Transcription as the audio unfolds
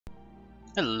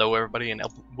Hello everybody and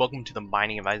welcome to the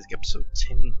Binding of Isaac episode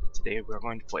 10. Today we're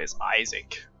going to play as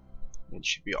Isaac. It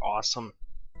should be awesome.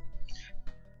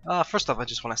 First off, I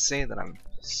just want to say that I'm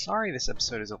sorry this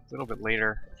episode is a little bit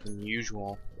later than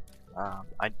usual.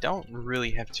 I don't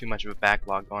really have too much of a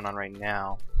backlog going on right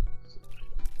now,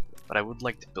 but I would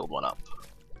like to build one up.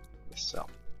 So,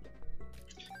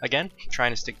 again,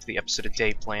 trying to stick to the episode a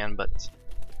day plan, but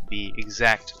the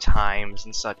exact times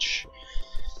and such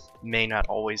may not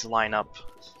always line up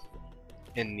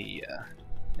in the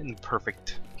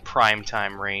perfect prime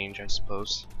time range, I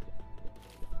suppose.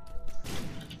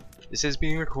 This is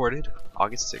being recorded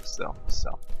August 6th though,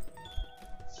 so.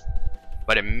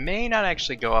 But it may not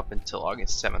actually go up until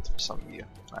August 7th for some of you.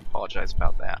 I apologize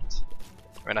about that.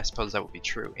 And I suppose that would be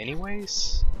true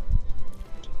anyways,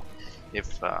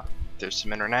 if there's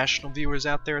some international viewers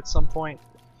out there at some point.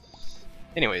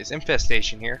 Anyways,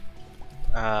 Infestation here.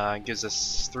 Gives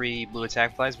us 3 blue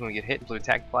attack flies. When we get hit, blue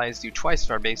attack flies do twice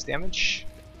our base damage.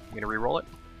 I'm going to re-roll it.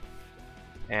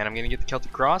 And I'm going to get the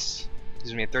Celtic Cross.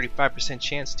 Gives me a 35%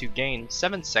 chance to gain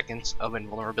 7 seconds of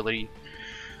invulnerability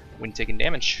when taking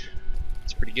damage.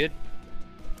 It's pretty good.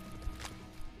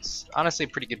 It's honestly a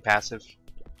pretty good passive.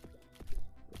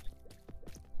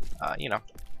 You know,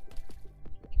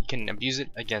 you can abuse it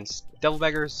against Devil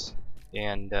Beggars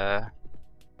and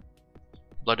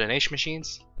Blood Donation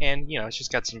Machines, and you know, it's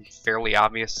just got some fairly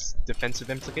obvious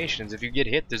defensive implications. If you get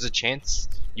hit, there's a chance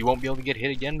you won't be able to get hit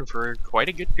again for quite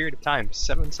a good period of time.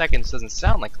 7 seconds doesn't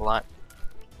sound like a lot,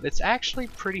 but it's actually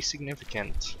pretty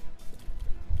significant.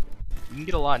 You can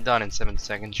get a lot done in 7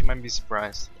 seconds, you might be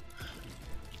surprised.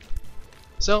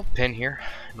 So, pin here,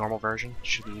 normal version,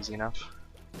 should be easy enough.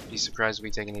 Be surprised if we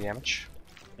take any damage.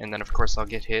 And then of course I'll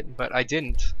get hit, but I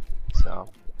didn't, so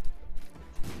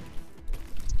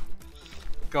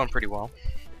going pretty well.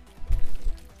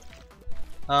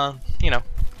 You know,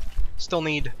 still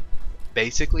need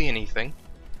basically anything.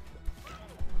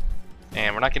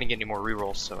 And we're not going to get any more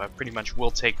rerolls, so I pretty much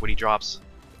will take what he drops.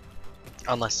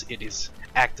 Unless it is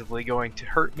actively going to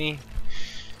hurt me.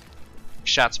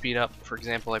 Shot speed up, for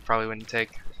example, I probably wouldn't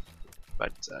take.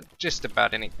 But just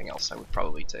about anything else I would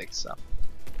probably take, so.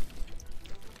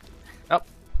 Oh,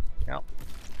 well,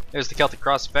 there's the Celtic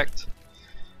Cross effect.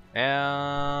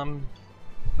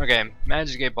 Okay,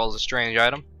 Magic 8 Ball is a strange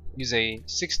item. Use a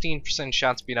 16%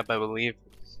 shot speed up, I believe,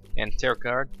 and tarot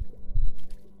card.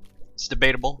 It's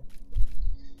debatable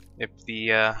if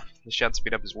the shot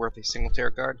speed up is worth a single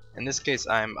tarot card. In this case,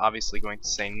 I'm obviously going to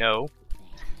say no.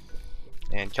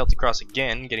 And Celtic Cross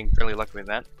again, getting fairly lucky with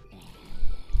that.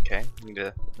 Okay, need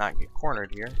to not get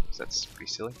cornered here, because that's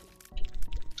pretty silly.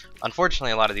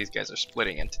 Unfortunately, a lot of these guys are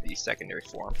splitting into the secondary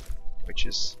form, which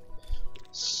is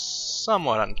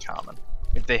somewhat uncommon.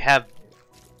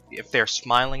 If they're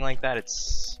smiling like that,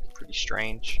 it's pretty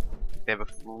strange. They have a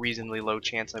reasonably low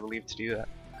chance, I believe, to do that.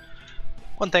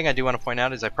 One thing I do want to point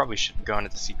out is I probably should have gone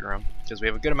into the secret room, because we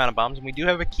have a good amount of bombs and we do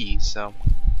have a key, so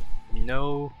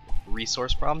no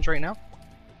resource problems right now.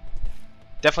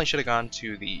 Definitely should have gone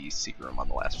to the secret room on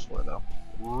the last floor though.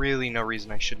 Really no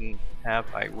reason I shouldn't have.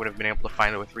 I would have been able to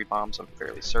find it with 3 bombs, I'm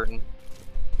fairly certain.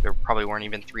 There probably weren't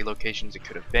even 3 locations it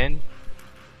could have been.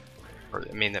 Or,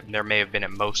 I mean, there may have been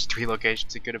at most 3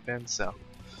 locations it could have been, so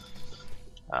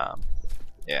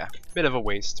yeah, bit of a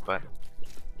waste, but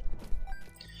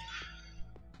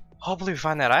hopefully we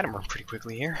find that item room pretty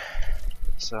quickly here.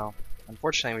 So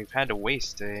unfortunately we've had to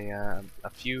waste a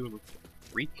few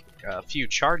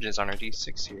charges on our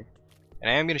D6 here,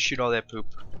 and I am gonna shoot all that poop.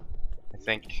 I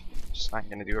think just not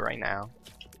gonna do it right now.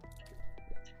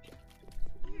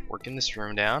 Working this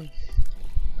room down,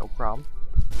 no problem.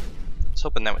 I was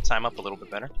hoping that would time up a little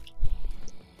bit better.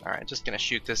 Alright, just gonna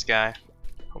shoot this guy.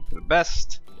 Hope for the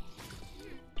best.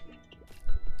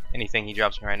 Anything he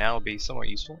drops me right now will be somewhat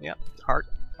useful. Yeah, heart.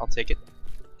 I'll take it.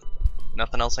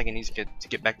 Nothing else I can use to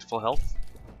get back to full health.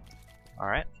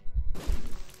 Alright.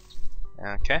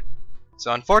 Okay.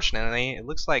 So unfortunately, it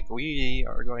looks like we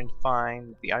are going to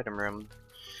find the item room.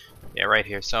 Yeah, right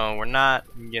here. So we're not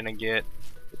gonna get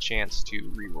the chance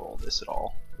to re-roll this at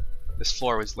all. This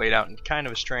floor was laid out in kind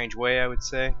of a strange way, I would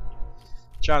say.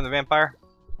 Charm the Vampire.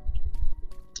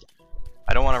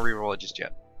 I don't want to re-roll it just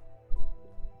yet.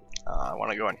 I want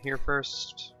to go in here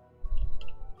first.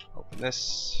 Open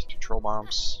this. Control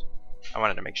bombs. I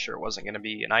wanted to make sure it wasn't going to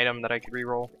be an item that I could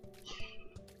re-roll,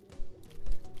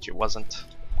 which it wasn't.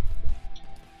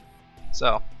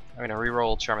 So I'm going to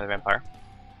re-roll Charm of the Vampire,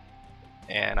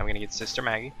 and I'm going to get Sister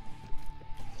Maggie,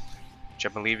 which I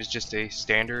believe is just a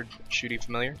standard shooty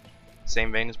familiar.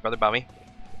 Same vein as Brother Bobby.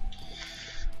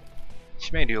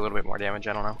 She may do a little bit more damage,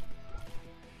 I don't know.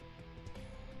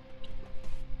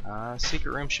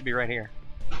 Secret room should be right here.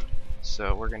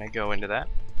 So we're gonna go into that,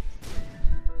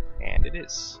 and it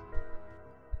is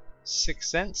 6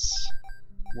 cents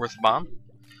worth of bomb,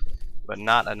 but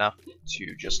not enough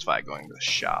to justify going to the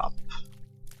shop.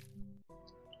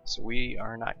 So we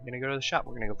are not gonna go to the shop.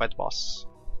 We're gonna go fight the boss.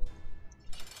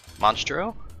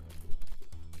 Monstro,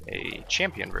 a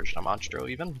champion version of Monstro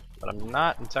even, but I'm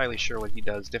not entirely sure what he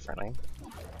does differently.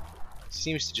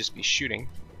 Seems to just be shooting.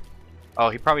 Oh,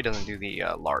 he probably doesn't do the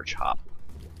large hop,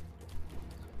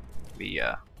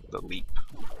 the leap,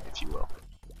 if you will.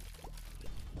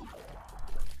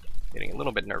 Getting a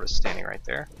little bit nervous standing right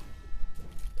there.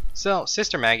 So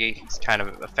Sister Maggie is kind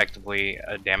of effectively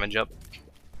a damage up,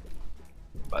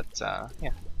 but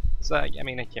yeah. So I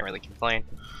mean, I can't really complain.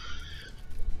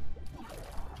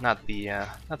 Not the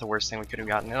worst thing we could have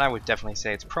gotten, and I would definitely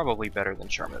say it's probably better than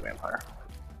Charm of the Vampire.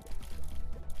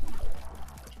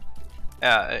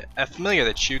 A familiar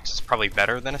that shoots is probably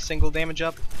better than a single damage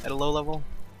up at a low level,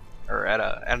 or at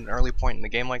an early point in the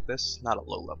game like this. Not a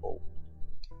low level.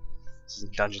 This is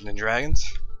Dungeons and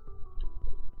Dragons.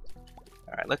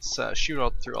 All right, let's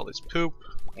shoot through all this poop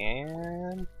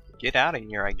and get out of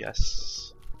here, I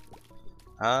guess.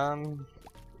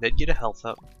 Did get a health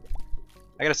up.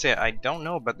 I gotta say, I don't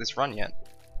know about this run yet.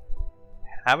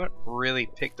 Haven't really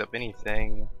picked up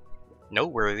anything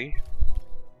noteworthy.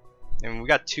 And we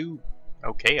got 2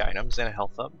 okay items and a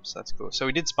health up, so that's cool. So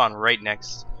we did spawn right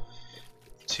next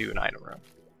to an item room.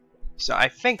 So I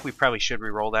think we probably should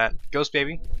re-roll that. Ghost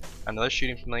Baby, another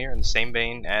shooting familiar in the same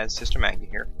vein as Sister Maggie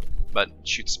here, but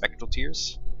shoots spectral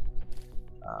tears.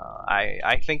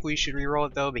 I think we should re-roll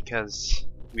it though, because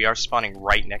we are spawning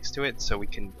right next to it, so we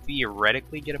can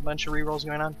theoretically get a bunch of re-rolls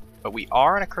going on. But we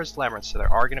are in a cursed labyrinth, so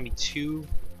there are going to be 2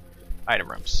 item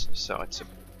rooms, so it's a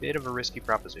bit of a risky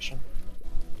proposition.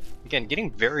 Again,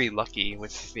 getting very lucky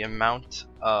with the amount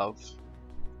of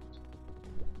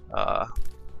oh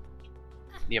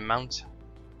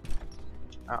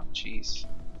jeez,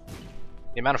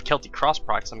 the amount of Celtic cross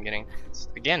procs I'm getting. It's,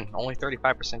 again, only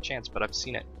 35% chance, but I've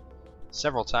seen it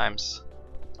several times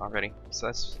already, so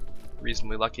that's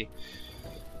reasonably lucky.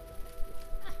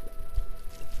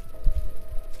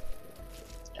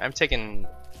 I'm taking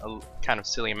a kind of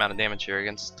silly amount of damage here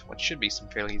against what should be some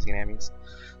fairly easy enemies.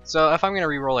 So if I'm going to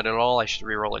re-roll it at all, I should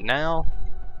re-roll it now.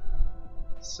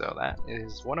 So that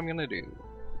is what I'm going to do.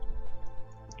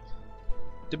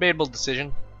 Debatable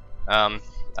decision. I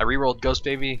re-rolled Ghost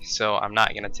Baby, so I'm not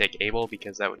going to take Abel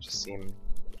because that would just seem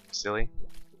silly.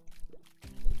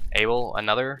 Abel,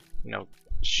 another, you know,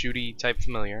 shooty type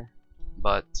familiar,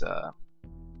 but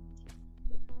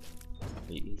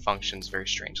he functions very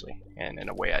strangely and in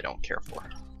a way I don't care for.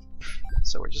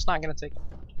 So we're just not going to take it.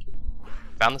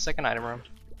 Found the second item room,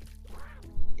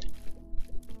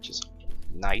 which is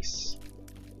nice.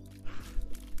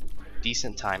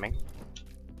 Decent timing.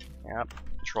 Yep.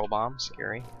 Troll bomb,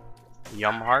 scary.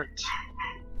 Yum heart,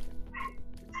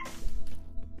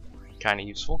 kind of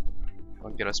useful. Will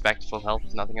get us back to full health,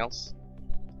 if nothing else.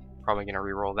 Probably gonna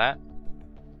re-roll that.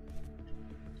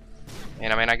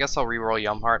 And I mean, I guess I'll re-roll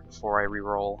Yum heart before I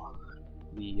re-roll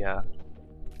the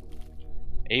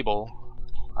Abel.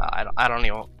 I don't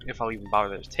know if I'll even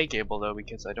bother to take Abel though,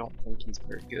 because I don't think he's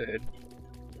very good.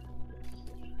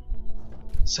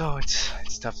 So it's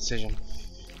a tough decision.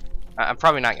 I'm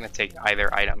probably not going to take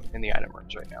either item in the item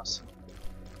rooms right now. So.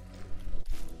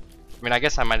 I mean, I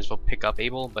guess I might as well pick up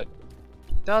Abel, but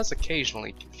it does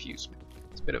occasionally confuse me.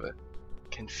 It's a bit of a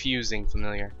confusing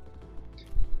familiar.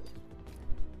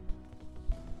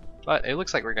 But it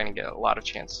looks like we're going to get a lot of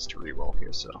chances to reroll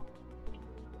here, so.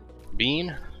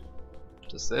 Bean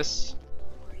does this.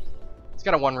 It's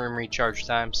got a 1-room recharge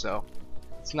time, so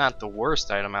it's not the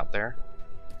worst item out there,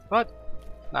 but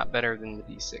not better than the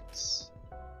D6.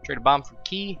 Trade a bomb for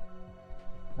key.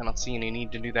 I don't see any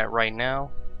need to do that right now.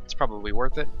 It's probably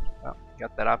worth it. Oh,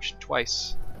 got that option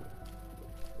twice.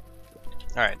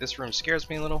 Alright, this room scares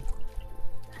me a little.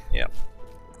 Yep.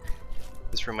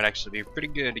 This room would actually be pretty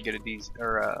good to get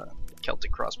a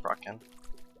Celtic cross proc in.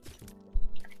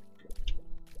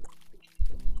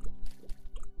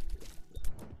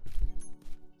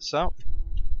 So,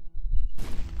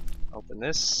 open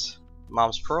this.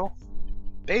 Mom's Pearl.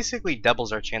 Basically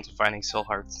doubles our chance of finding soul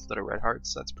hearts instead of red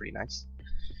hearts. That's pretty nice.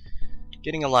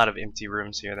 Getting a lot of empty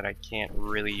rooms here that I can't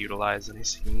really utilize in a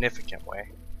significant way,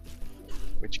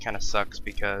 which kind of sucks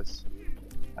because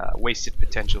wasted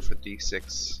potential for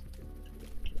D6.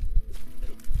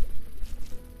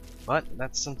 But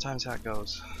that's sometimes how it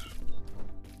goes.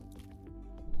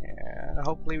 And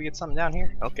hopefully we get something down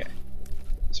here. Okay.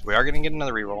 So we are going to get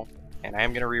another reroll, and I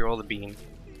am going to reroll the bean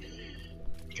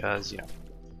because, you know,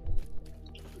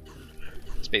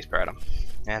 space per item,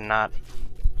 and not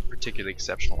particularly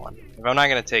exceptional one. If I'm not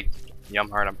gonna take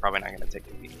Yumheart, I'm probably not gonna take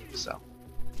the Bee. So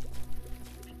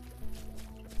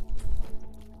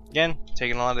again,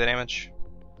 taking a lot of the damage.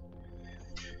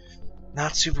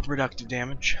 Not super productive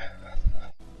damage.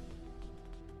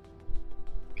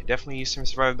 Could definitely use some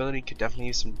survivability. Could definitely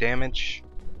use some damage.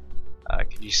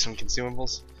 Could use some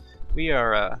consumables. We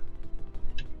are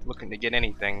looking to get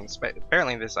anything.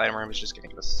 Apparently this item room is just going to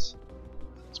give us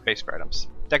space for items.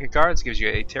 Deck of cards gives you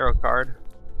a tarot card,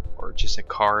 or just a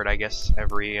card, I guess,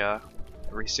 every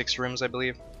 6 rooms, I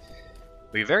believe.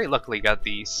 We very luckily got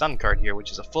the Sun card here,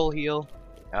 which is a full heal,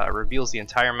 reveals the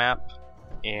entire map,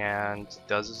 and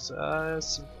does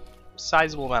some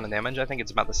sizable amount of damage. I think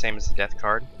it's about the same as the Death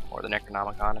card, or the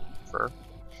Necronomicon, if you prefer.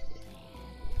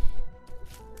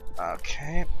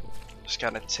 Okay, just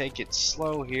gotta take it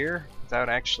slow here, without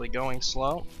actually going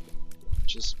slow,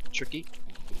 which is tricky.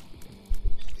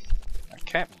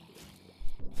 Okay.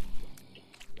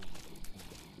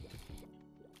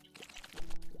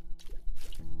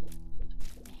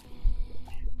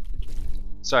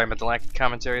 Sorry about the lack of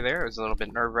commentary there, it was a little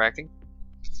bit nerve-wracking.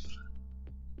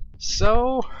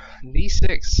 So,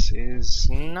 D6 is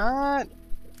not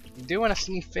doing us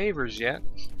any favors yet.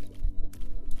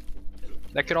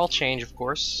 That could all change, of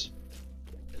course.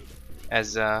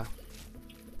 As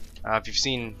if you've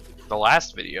seen the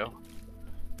last video,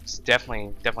 it's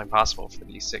definitely possible for the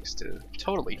D6 to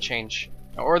totally change,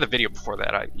 or the video before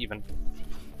that, even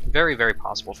very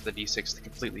possible for the D6 to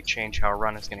completely change how a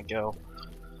run is going to go.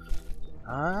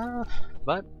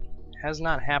 But has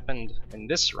not happened in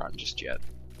this run just yet.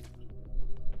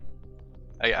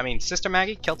 I mean, Sister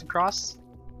Maggie, Celtic Cross,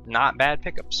 not bad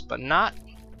pickups, but not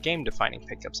game-defining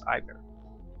pickups either.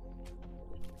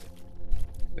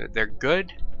 They're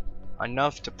good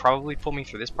enough to probably pull me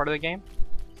through this part of the game,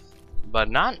 but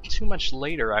not too much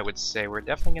later, I would say. We're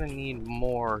definitely going to need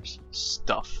more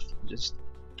stuff.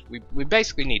 We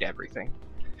basically need everything.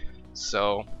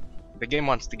 So, if the game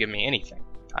wants to give me anything,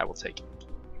 I will take it.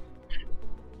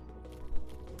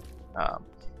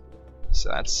 So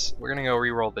we're gonna go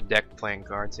re-roll the deck playing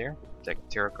cards here, deck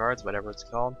tarot cards, whatever it's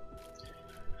called,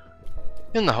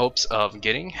 in the hopes of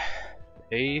getting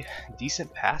a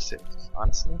decent passive,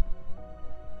 honestly.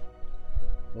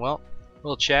 Well,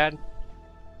 little Chad,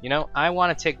 you know, I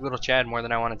want to take little Chad more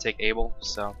than I want to take Abel,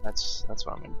 so that's what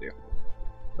I'm gonna do.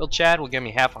 Little Chad will give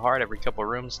me half a heart every couple of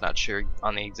rooms, not sure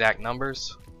on the exact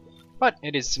numbers, but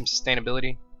it is some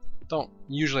sustainability. Don't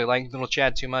usually like little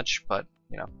Chad too much, but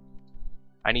you know,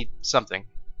 I need something.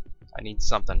 I need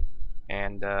something.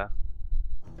 And,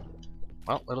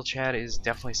 well, little Chad is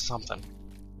definitely something.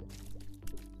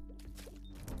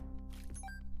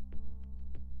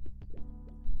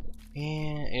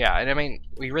 And, yeah, and I mean,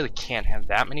 we really can't have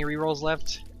that many rerolls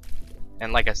left.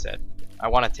 And like I said, I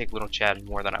want to take little Chad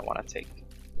more than I want to take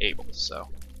Abel, so.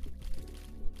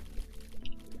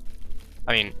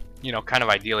 I mean, you know, kind of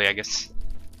ideally, I guess,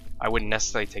 I wouldn't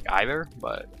necessarily take either,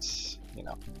 but, you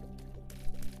know.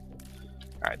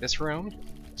 Alright, this room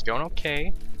is going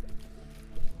okay.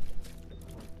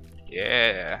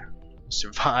 Yeah,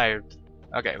 survived.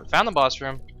 Okay, we found the boss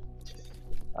room.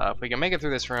 If we can make it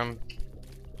through this room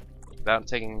without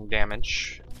taking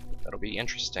damage, that'll be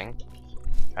interesting.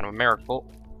 Kind of a miracle.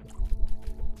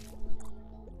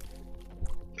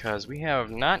 Because we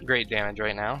have not great damage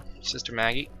right now. Sister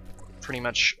Maggie, pretty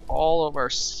much all of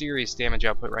our serious damage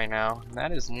output right now, and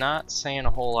that is not saying a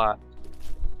whole lot.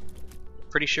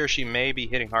 Pretty sure she may be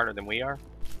hitting harder than we are,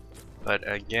 but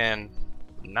again,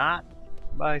 not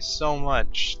by so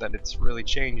much that it's really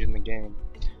changing the game.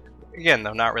 Again,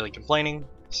 though, not really complaining.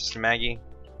 Sister Maggie,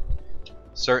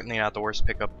 certainly not the worst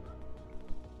pickup.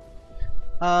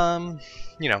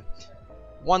 You know,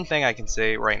 one thing I can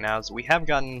say right now is we have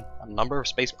gotten a number of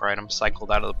space bar items cycled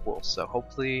out of the pool, so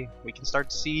hopefully we can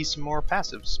start to see some more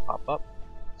passives pop up.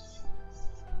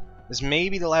 This may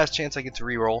be the last chance I get to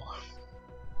reroll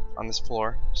on this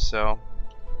floor, so,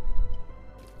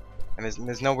 and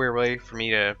there's no weird way for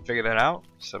me to figure that out,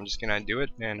 so I'm just gonna do it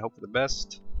and hope for the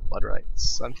best. Blood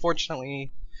rights.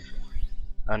 Unfortunately,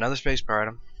 another space bar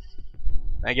item.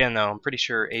 Again, though, I'm pretty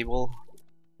sure Abel,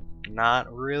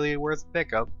 not really worth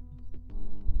pickup.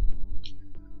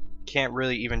 Can't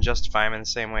really even justify him in the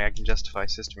same way I can justify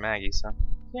Sister Maggie, so I'm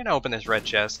gonna open this red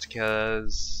chest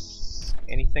because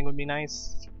anything would be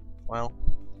nice. Well,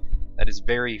 that is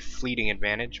very fleeting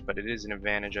advantage, but it is an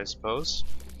advantage, I suppose.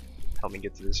 Help me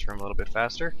get through this room a little bit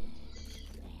faster.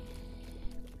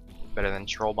 Better than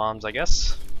troll bombs, I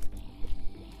guess.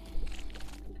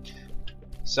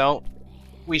 So,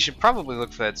 we should probably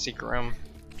look for that secret room,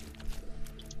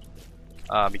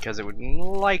 because it would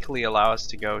likely allow us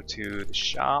to go to the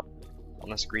shop,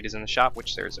 unless greed is in the shop,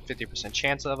 which there's a 50%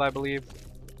 chance of, I believe.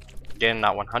 Again,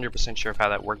 not 100% sure of how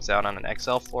that works out on an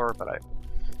XL floor, but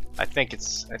I think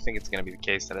it's going to be the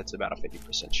case that it's about a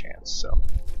 50% chance. So,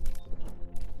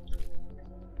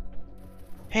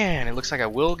 and it looks like I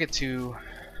will get to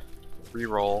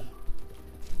re-roll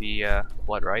the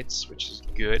blood rights, which is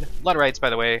good. Blood rights, by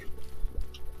the way,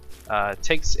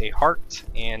 takes a heart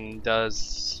and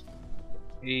does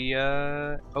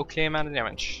a okay amount of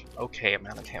damage. Okay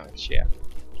amount of damage, yeah.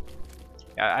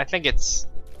 I think it's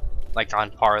like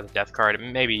on par with the death card.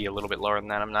 Maybe a little bit lower than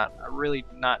that. I'm really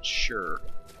not sure.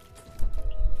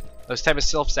 Those type of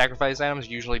self-sacrifice items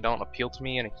usually don't appeal to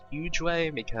me in a huge way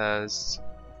because,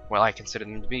 well, I consider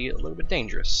them to be a little bit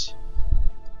dangerous.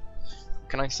 What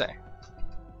can I say?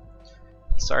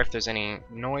 Sorry if there's any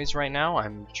noise right now.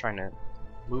 I'm trying to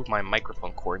move my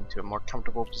microphone cord into a more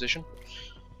comfortable position,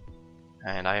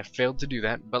 and I have failed to do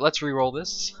that. But let's re-roll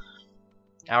this.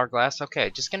 Hourglass. Okay,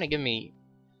 just gonna give me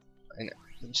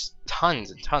just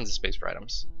tons and tons of space for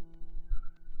items,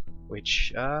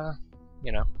 which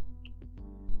you know,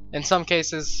 in some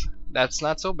cases that's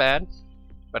not so bad,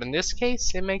 but in this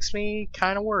case it makes me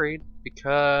kind of worried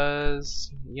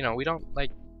because, you know, we don't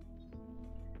like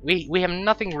we have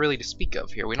nothing really to speak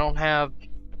of here. We don't have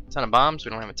a ton of bombs, we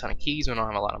don't have a ton of keys, we don't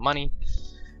have a lot of money,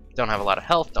 don't have a lot of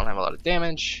health, don't have a lot of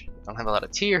damage, don't have a lot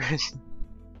of tears.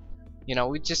 You know,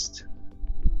 we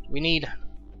need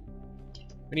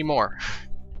more.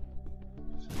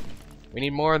 We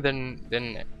need more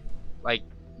than like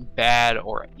bad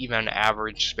or even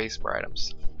average spacebar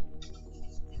items.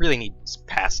 Really need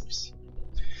passives.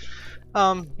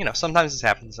 You know, sometimes this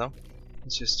happens though.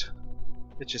 It's just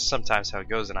sometimes how it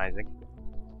goes in Isaac.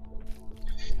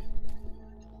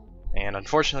 And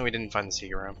unfortunately, we didn't find the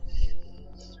secret room.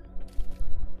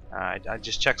 I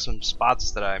just checked some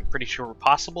spots that I'm pretty sure were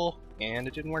possible, and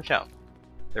it didn't work out.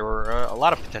 There were a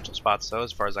lot of potential spots though,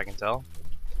 as far as I can tell.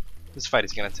 This fight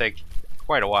is going to take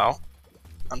quite a while,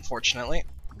 unfortunately.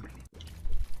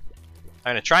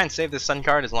 I'm going to try and save this sun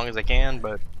card as long as I can,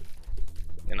 but,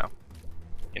 you know,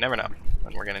 you never know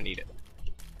when we're going to need it.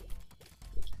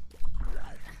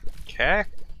 Okay.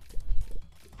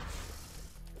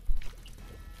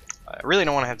 I really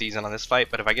don't want to have to use it on this fight,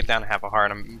 but if I get down to half a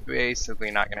heart, I'm basically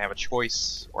not going to have a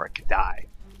choice, or I could die.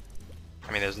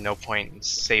 I mean, there's no point in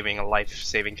saving a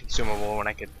life-saving consumable when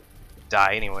I could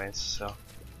die anyways, so.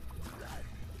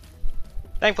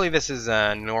 Thankfully, this is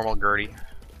a normal Gertie,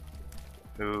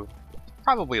 who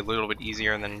probably a little bit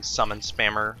easier than summon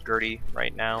spammer Gertie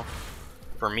right now,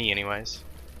 for me anyways.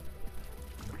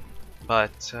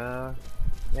 But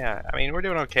yeah, I mean, we're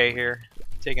doing okay here.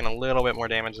 Taking a little bit more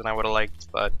damage than I would have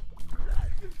liked, but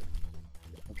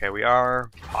okay, we are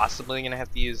possibly gonna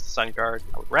have to use the sun card.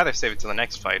 I would rather save it to the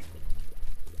next fight.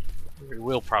 We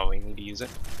will probably need to use it.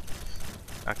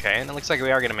 Okay, and it looks like we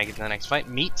are gonna make it to the next fight.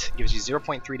 Meat gives you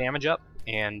 0.3 damage up.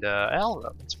 And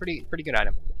it's pretty good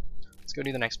item. Let's go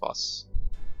do the next boss.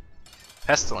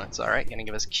 Pestilence, alright, gonna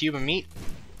give us a cube of meat.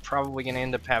 Probably gonna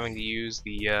end up having to use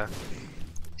the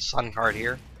sun card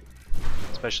here,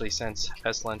 especially since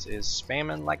Pestilence is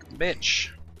spamming like a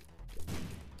bitch.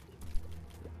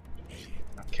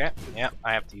 Okay, yeah,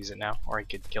 I have to use it now, or he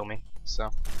could kill me.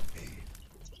 So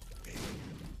he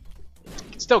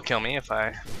could still kill me if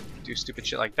I do stupid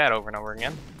shit like that over and over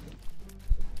again.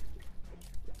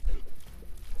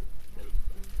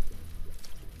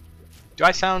 Do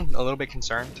I sound a little bit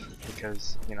concerned?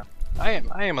 Because, you know, I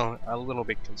am a little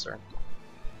bit concerned.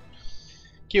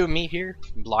 Cube of meat here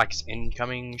blocks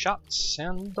incoming shots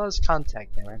and does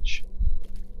contact damage.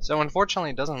 So unfortunately,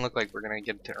 it doesn't look like we're gonna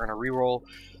get to earn a reroll,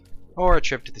 or a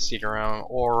trip to the secret room,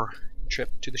 or a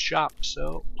trip to the shop.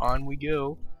 So on we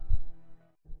go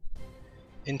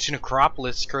into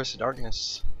Necropolis, Curse of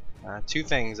Darkness. Two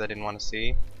things I didn't want to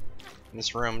see. And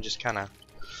this room just kind of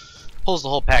pulls the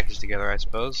whole package together, I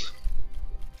suppose.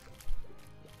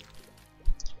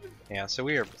 Yeah, so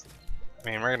we're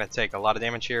gonna take a lot of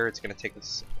damage here. It's gonna take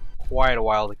us quite a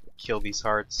while to kill these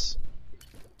hearts.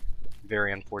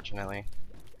 Very unfortunately.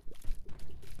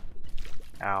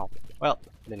 Ow. Well,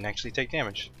 didn't actually take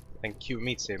damage. I think cube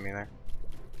meat saved me there.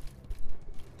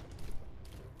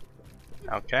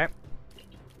 Okay.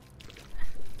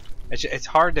 It's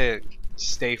hard to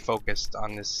stay focused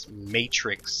on this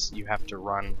matrix you have to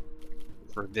run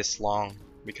for this long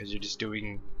because you're just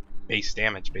doing base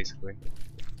damage basically.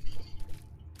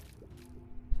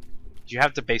 You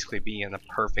have to basically be in the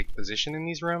perfect position in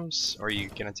these rooms, or you're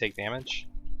gonna take damage.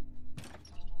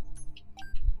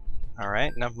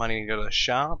 Alright, enough money to go to the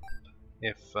shop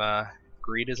if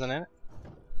greed isn't in it,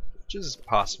 which is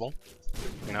possible.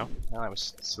 You know, that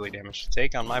was silly damage to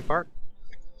take on my part.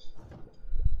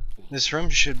 This room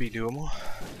should be doable.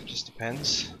 Just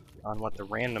depends on what the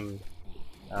random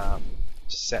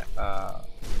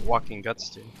walking guts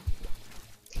do.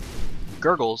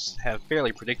 Gurgles have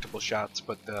fairly predictable shots,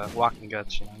 but the walking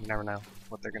guts, you never know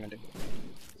what they're gonna do.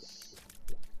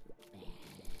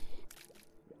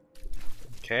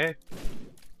 Okay.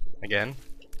 Again.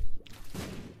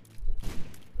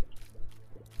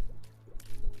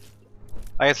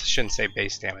 I guess I shouldn't say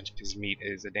base damage because meat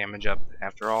is a damage up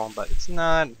after all, but it's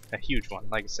not a huge one.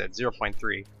 Like I said,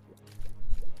 0.3.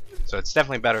 So it's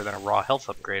definitely better than a raw health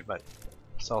upgrade, but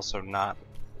it's also not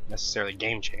necessarily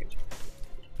game changing.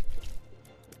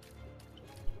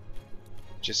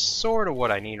 Just sort of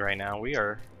what I need right now.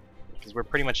 Because we're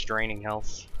pretty much draining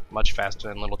health much faster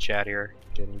than little Chad here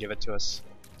didn't give it to us.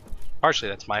 Partially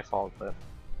that's my fault, but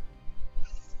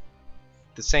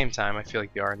at the same time I feel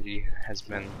like the RNG has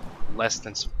been less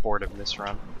than supportive this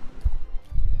run.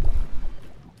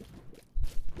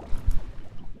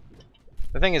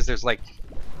 The thing is, there's like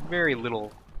very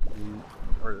little,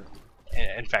 or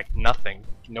in fact nothing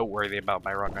noteworthy about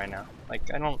my run right now.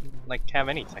 Like I don't like have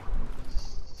anything.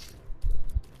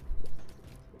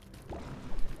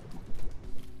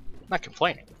 Not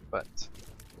complaining, but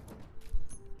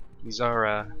these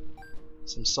are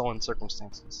some sullen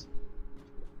circumstances.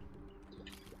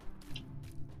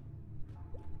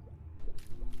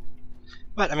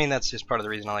 But I mean, that's just part of the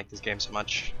reason I like this game so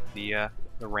much. The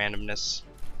randomness.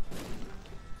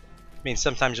 I mean,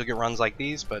 sometimes you'll get runs like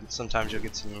these, but sometimes you'll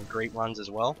get some great runs as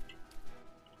well.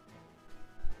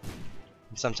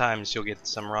 And sometimes you'll get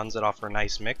some runs that offer a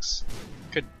nice mix.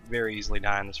 Could very easily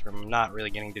die in this room. I'm not really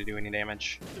getting to do any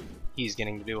damage. He's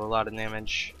getting to do a lot of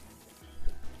damage.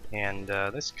 And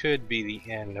this could be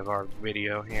the end of our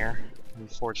video here,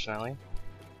 unfortunately.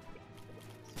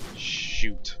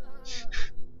 Shoot.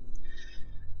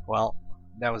 Well,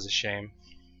 that was a shame.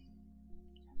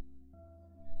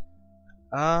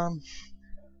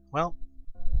 Well,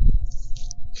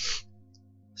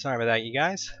 sorry about that, you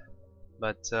guys.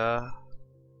 But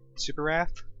Super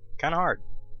Wrath, kind of hard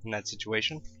in that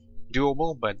situation.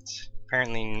 Doable, but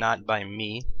apparently not by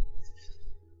me.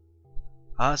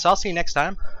 So I'll see you next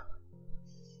time.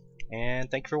 And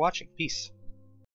thank you for watching. Peace.